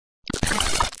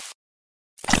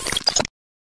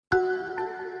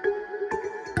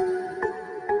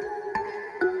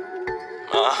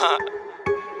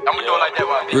I'ma do it like that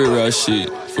while I Real raw shit,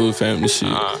 full family shit.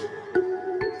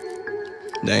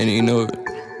 They ain't even know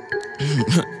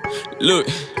it. Look,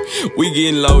 we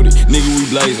getting loaded, nigga, we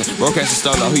blazing. Broadcast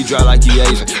start off, he dry like he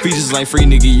Asian. Features ain't free,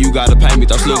 nigga, you gotta pay me.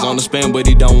 Thought slugs on the spam, but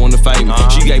he don't wanna fade me.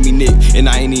 She gave me nick, and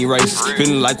I ain't even racist.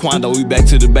 Feeling like Quando, we back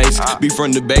to the basics. Be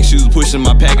from the back, she was pushing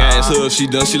my pack, I asked her if she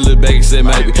done, she looked back and said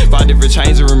maybe. 5 different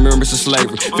chains and remembrance of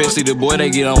slavery. Fancy the boy,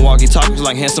 they get on walkie-talkies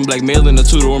like handsome black male in a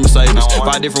two-door Mercedes.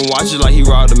 5 different watches like he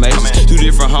robbed the Masons. 2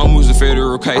 different homies in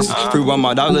federal cases. Free by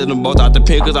my dog, let them both out the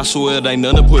pen, cause I swear it ain't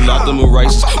nothing to pull out them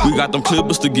erasers. We got them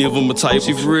clippers to give them a tape.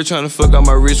 She for real tryna fuck out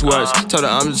my wristwatch. Told her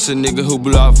I'm just a nigga who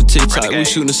blew off for TikTok. We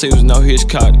shooting the scene with no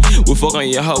Hitchcock. We fuck on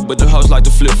your hoe, but the hoes like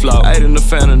to flip-flop. Ate in the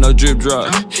fan and no drip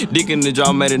drop. Dick in the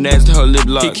jaw made it nasty, her lip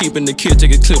lock. He keeping the kill,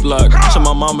 take a clip lock. So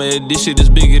my mama said this shit is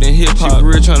bigger than hip-hop. She for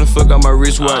real tryna fuck out my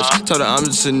wristwatch. Told her I'm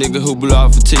just a nigga who blew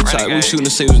off for TikTok. We shooting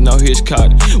the scene with no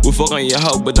Hitchcock. We fuck on your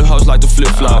hoe, but the hoes like to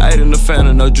flip-flop. Ate in the fan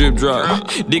and no drip drop.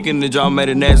 Dick in the jaw made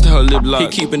it nasty, her lip lock. He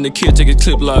keeping the kill, take a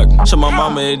clip lock. So my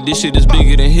mama said this shit is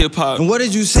bigger than hip-hop. And what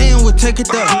did you saying? We'll take it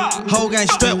there. Whole gang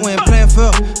strapped, we ain't playing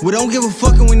fair. We don't give a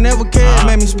fuck and we never care.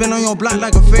 Made me spin on your block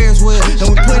like a Ferris wheel. And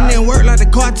we putting in work like the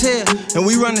cartel. And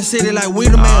we run the city like we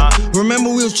the man. Remember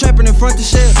we was trapping in front of the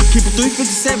shell. Keep it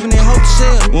 357 and hold the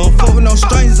shell. We don't fuck with no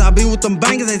strangers. I be with them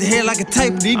bangers. They head like a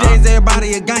tape. These days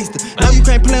everybody a gangster. Now you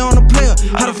can't play on the player.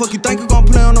 How the fuck you think you gon'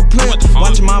 play on the player?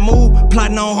 Watching my move,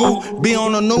 plotting on who. Be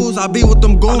on the news. I be with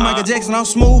them goons. Michael Jackson, I'm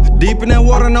smooth. Deep in that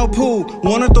water, no pool.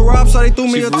 Wanted to rob, so they threw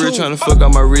me a two. She for real tryna fuck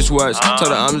out my wristwatch.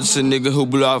 Told her I'm just a nigga who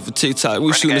blew off for TikTok.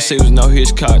 We shooting the scene with no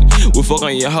Hitchcock. We fuck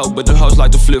on your hoe, but the hoes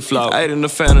like to flip-flop. Ate in the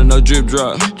fan and no drip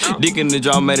drop. Dick in the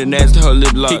jaw made it nasty, her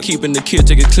lip lock. He keeping the kill,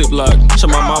 take a clip lock. So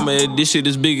my mama said this shit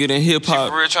is bigger than hip-hop. She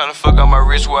for real tryna fuck out my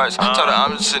wristwatch. Told her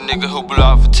I'm just a nigga who blew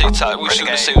off for TikTok. We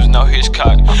shooting the scene with no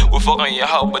Hitchcock. We fuck on your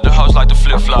hoe, but the hoes like to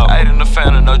flip-flop. Ate in the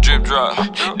fan and no drip drop.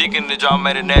 Dick in the jaw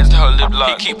made it nasty, her lip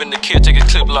lock. He keeping the kill, take a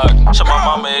clip lock. So my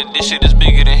mama said this shit is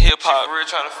bigger than hip-hop. She for real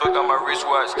tryna fuck out my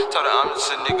wristwatch. Told her I'm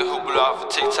just a nigga who blew off for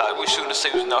TikTok. We shooting the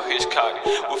scene with no Hitchcock.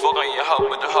 We fuck on your hoe,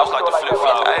 but the hoes like to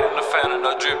flip-flop. Ate in the fan and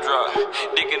no drip drop.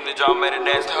 Dick in the jaw made it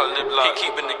nasty, her lip lock. He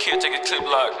keeping the kill, take a clip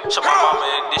lock. So my mama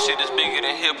said this shit is bigger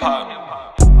than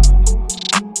hip-hop.